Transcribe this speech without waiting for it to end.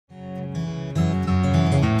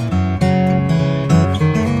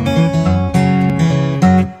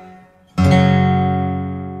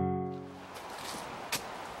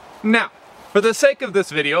Now, for the sake of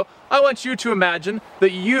this video, I want you to imagine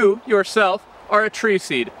that you, yourself, are a tree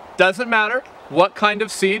seed. Doesn't matter what kind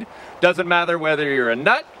of seed, doesn't matter whether you're a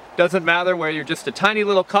nut, doesn't matter whether you're just a tiny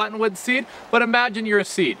little cottonwood seed, but imagine you're a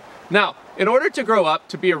seed. Now, in order to grow up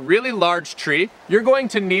to be a really large tree, you're going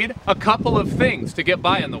to need a couple of things to get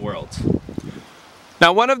by in the world.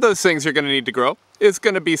 Now, one of those things you're going to need to grow is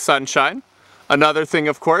going to be sunshine. Another thing,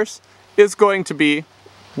 of course, is going to be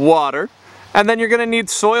water. And then you're going to need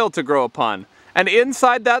soil to grow upon. And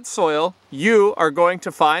inside that soil, you are going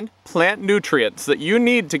to find plant nutrients that you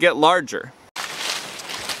need to get larger.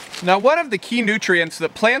 Now, one of the key nutrients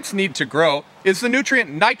that plants need to grow is the nutrient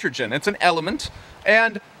nitrogen. It's an element,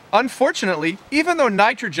 and unfortunately, even though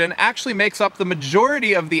nitrogen actually makes up the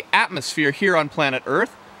majority of the atmosphere here on planet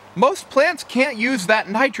Earth, most plants can't use that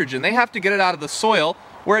nitrogen. They have to get it out of the soil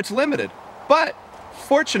where it's limited. But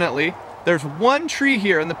fortunately, there's one tree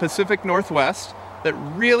here in the Pacific Northwest that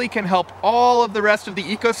really can help all of the rest of the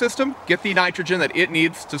ecosystem get the nitrogen that it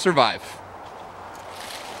needs to survive.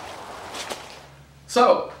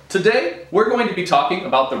 So, today we're going to be talking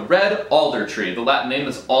about the red alder tree. The Latin name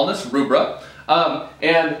is Alnus rubra.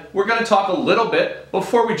 And we're going to talk a little bit,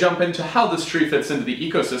 before we jump into how this tree fits into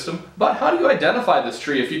the ecosystem, about how do you identify this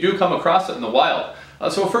tree if you do come across it in the wild.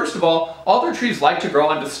 So first of all, alder trees like to grow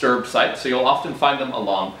on disturbed sites, so you'll often find them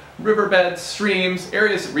along riverbeds, streams,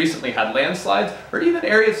 areas that recently had landslides, or even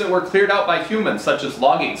areas that were cleared out by humans, such as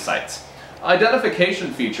logging sites.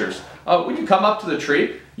 Identification features. When you come up to the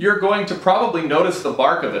tree, you're going to probably notice the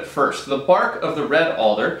bark of it first. The bark of the red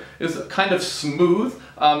alder is kind of smooth.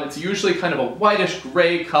 It's usually kind of a whitish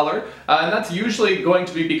gray color, and that's usually going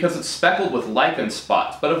to be because it's speckled with lichen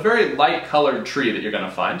spots, but a very light colored tree that you're going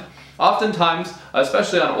to find. Oftentimes,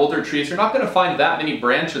 especially on older trees, you're not going to find that many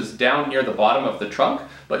branches down near the bottom of the trunk,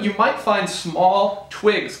 but you might find small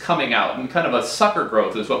twigs coming out, and kind of a sucker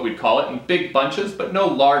growth is what we'd call it, in big bunches, but no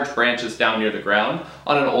large branches down near the ground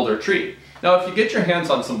on an older tree. Now, if you get your hands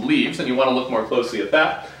on some leaves and you want to look more closely at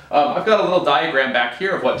that, I've got a little diagram back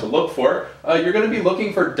here of what to look for. You're going to be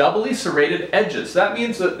looking for doubly serrated edges. That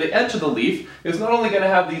means that the edge of the leaf is not only going to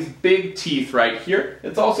have these big teeth right here,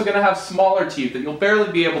 it's also going to have smaller teeth that you'll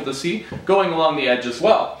barely be able to see going along the edge as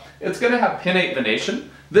well. It's going to have pinnate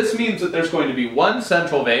venation. This means that there's going to be one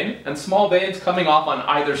central vein and small veins coming off on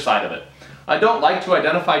either side of it. I don't like to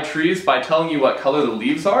identify trees by telling you what color the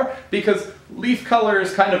leaves are, because leaf color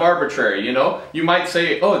is kind of arbitrary, you know? You might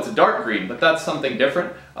say, oh, it's a dark green, but that's something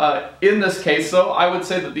different. In this case, though, I would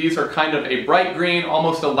say that these are kind of a bright green,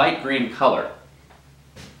 almost a light green color.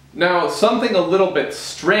 Now, something a little bit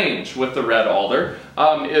strange with the red alder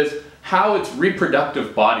is how its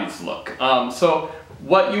reproductive bodies look. So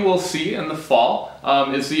what you will see in the fall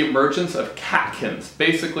is the emergence of catkins.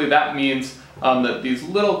 Basically, that means that these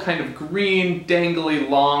little kind of green, dangly,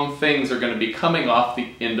 long things are going to be coming off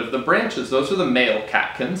the end of the branches. Those are the male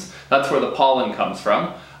catkins. That's where the pollen comes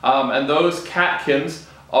from. And those catkins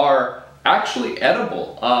are actually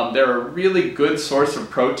edible. They're a really good source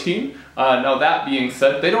of protein. Now, that being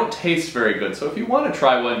said, they don't taste very good. So if you want to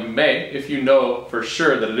try one, you may. If you know for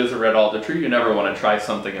sure that it is a red alder tree, you never want to try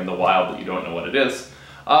something in the wild that you don't know what it is.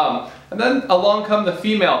 And then along come the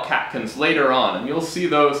female catkins later on, and you'll see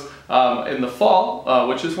those in the fall,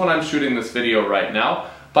 which is when I'm shooting this video right now.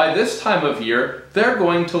 By this time of year, they're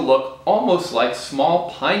going to look almost like small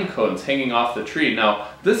pine cones hanging off the tree. Now,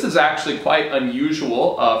 this is actually quite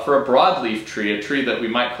unusual for a broadleaf tree, a tree that we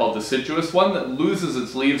might call deciduous, one that loses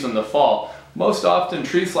its leaves in the fall. Most often,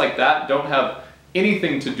 trees like that don't have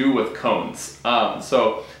anything to do with cones.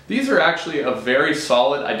 So these are actually a very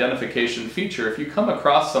solid identification feature. If you come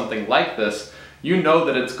across something like this, you know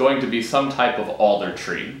that it's going to be some type of alder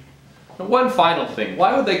tree. And one final thing,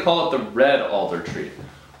 why would they call it the red alder tree?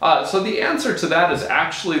 So the answer to that is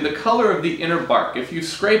actually the color of the inner bark. If you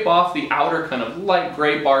scrape off the outer kind of light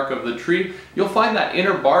gray bark of the tree, you'll find that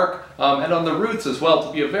inner bark and on the roots as well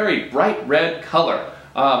to be a very bright red color.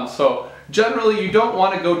 So generally you don't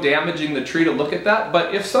want to go damaging the tree to look at that,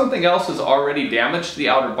 but if something else has already damaged the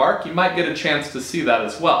outer bark, you might get a chance to see that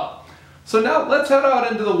as well. So now let's head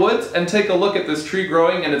out into the woods and take a look at this tree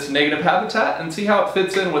growing in its native habitat and see how it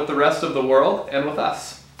fits in with the rest of the world and with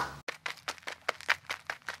us.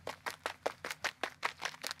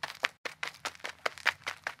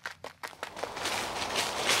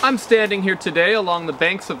 I'm standing here today along the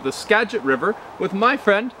banks of the Skagit River with my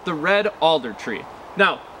friend, the red alder tree.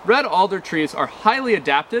 Now, red alder trees are highly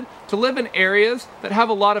adapted to live in areas that have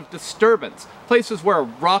a lot of disturbance, places where a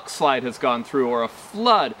rock slide has gone through or a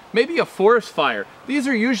flood, maybe a forest fire. These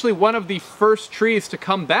are usually one of the first trees to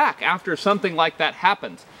come back after something like that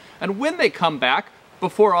happens. And when they come back,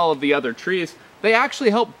 before all of the other trees, they actually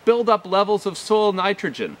help build up levels of soil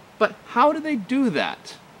nitrogen. But how do they do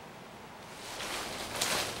that?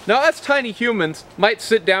 Now, us tiny humans might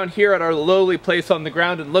sit down here at our lowly place on the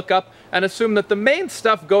ground and look up and assume that the main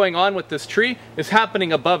stuff going on with this tree is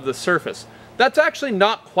happening above the surface. That's actually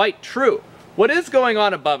not quite true. What is going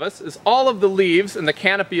on above us is all of the leaves in the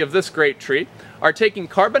canopy of this great tree are taking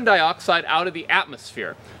carbon dioxide out of the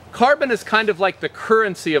atmosphere. Carbon is kind of like the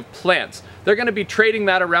currency of plants. They're going to be trading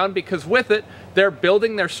that around because with it, they're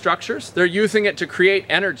building their structures, they're using it to create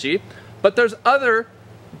energy, but there's other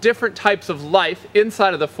different types of life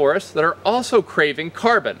inside of the forest that are also craving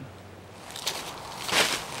carbon.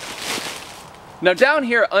 Now down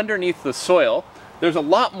here underneath the soil, there's a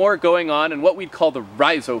lot more going on in what we'd call the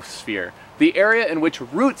rhizosphere, the area in which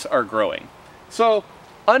roots are growing. So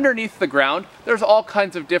underneath the ground, there's all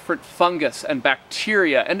kinds of different fungus and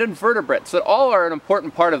bacteria and invertebrates that all are an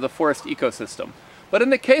important part of the forest ecosystem. But in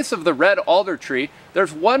the case of the red alder tree,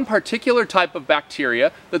 there's one particular type of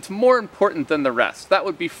bacteria that's more important than the rest. That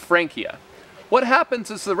would be Frankia. What happens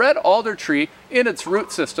is the red alder tree, in its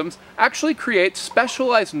root systems, actually creates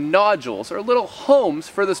specialized nodules, or little homes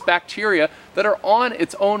for this bacteria that are on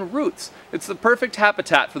its own roots. It's the perfect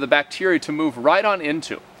habitat for the bacteria to move right on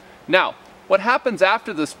into. Now, what happens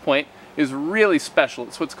after this point is really special.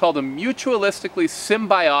 It's what's called a mutualistically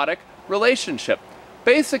symbiotic relationship.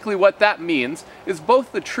 Basically what that means is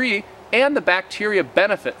both the tree and the bacteria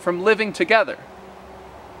benefit from living together.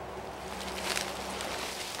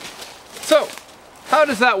 So, how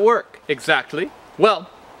does that work exactly? Well,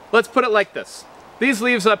 let's put it like this. These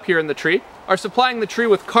leaves up here in the tree are supplying the tree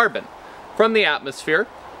with carbon from the atmosphere,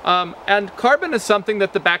 and carbon is something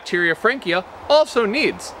that the bacteria Frankia also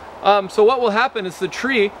needs. So what will happen is the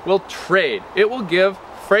tree will trade. It will give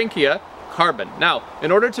Frankia carbon. Now,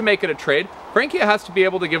 in order to make it a trade, Frankia has to be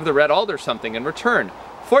able to give the red alder something in return.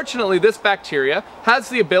 Fortunately, this bacteria has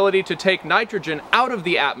the ability to take nitrogen out of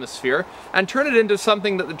the atmosphere and turn it into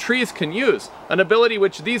something that the trees can use, an ability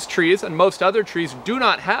which these trees and most other trees do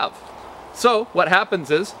not have. So what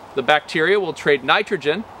happens is the bacteria will trade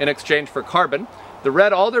nitrogen in exchange for carbon. The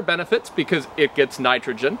red alder benefits because it gets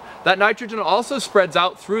nitrogen. That nitrogen also spreads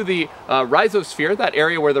out through the rhizosphere, that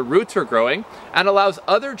area where the roots are growing, and allows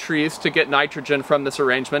other trees to get nitrogen from this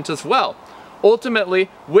arrangement as well. Ultimately,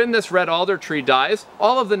 when this red alder tree dies,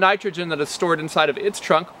 all of the nitrogen that is stored inside of its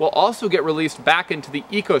trunk will also get released back into the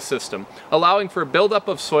ecosystem, allowing for a buildup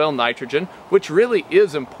of soil nitrogen, which really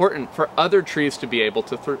is important for other trees to be able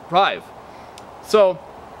to thrive. So,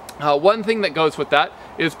 one thing that goes with that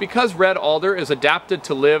is because red alder is adapted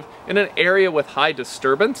to live in an area with high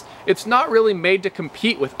disturbance, it's not really made to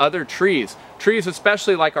compete with other trees. Trees,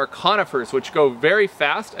 especially like our conifers, which go very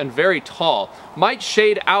fast and very tall, might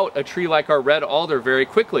shade out a tree like our red alder very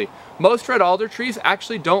quickly. Most red alder trees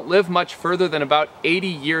actually don't live much further than about 80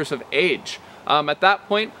 years of age. At that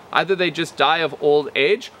point, either they just die of old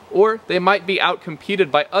age, or they might be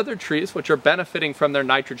outcompeted by other trees which are benefiting from their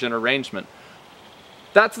nitrogen arrangement.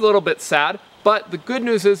 That's a little bit sad, but the good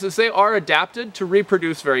news is they are adapted to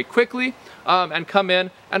reproduce very quickly and come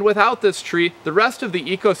in, and without this tree, the rest of the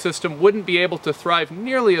ecosystem wouldn't be able to thrive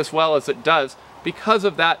nearly as well as it does because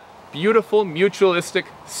of that beautiful mutualistic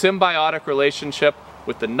symbiotic relationship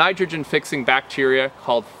with the nitrogen-fixing bacteria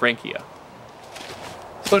called Frankia.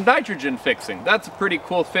 So nitrogen fixing, that's a pretty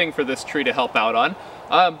cool thing for this tree to help out on.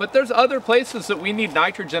 But there's other places that we need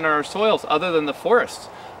nitrogen in our soils other than the forests.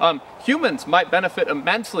 Humans might benefit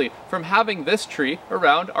immensely from having this tree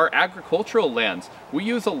around our agricultural lands. We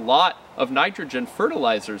use a lot of nitrogen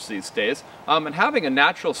fertilizers these days, and having a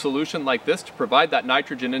natural solution like this to provide that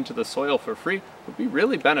nitrogen into the soil for free would be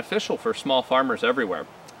really beneficial for small farmers everywhere.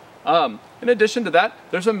 In addition to that,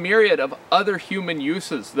 there's a myriad of other human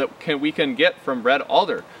uses that we can get from red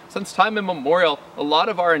alder. Since time immemorial, a lot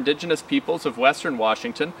of our indigenous peoples of Western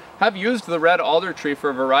Washington have used the red alder tree for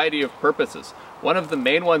a variety of purposes. One of the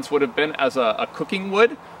main ones would have been as a cooking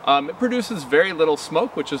wood. It produces very little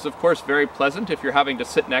smoke, which is of course very pleasant if you're having to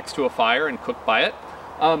sit next to a fire and cook by it.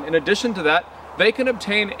 In addition to that, they can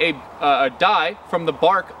obtain a dye from the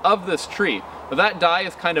bark of this tree. That dye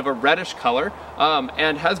is kind of a reddish color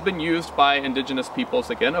and has been used by indigenous peoples,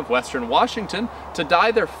 again, of Western Washington to dye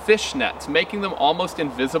their fish nets, making them almost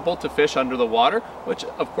invisible to fish under the water, which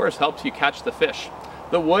of course helps you catch the fish.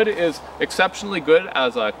 The wood is exceptionally good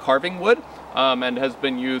as a carving wood and has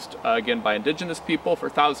been used, again, by indigenous people for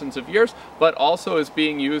thousands of years, but also is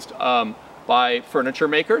being used by furniture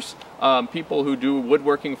makers, people who do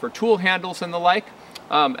woodworking for tool handles and the like.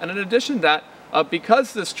 And in addition to that,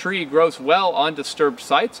 Because this tree grows well on disturbed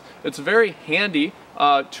sites, it's very handy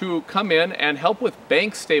to come in and help with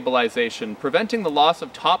bank stabilization, preventing the loss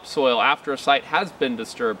of topsoil after a site has been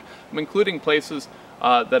disturbed, including places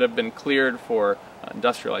that have been cleared for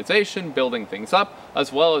industrialization, building things up,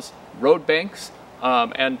 as well as road banks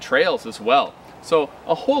and trails as well. So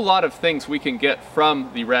a whole lot of things we can get from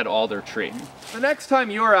the red alder tree. The next time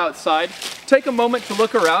you are outside, take a moment to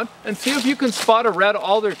look around and see if you can spot a red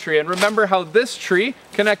alder tree, and remember how this tree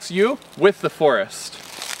connects you with the forest.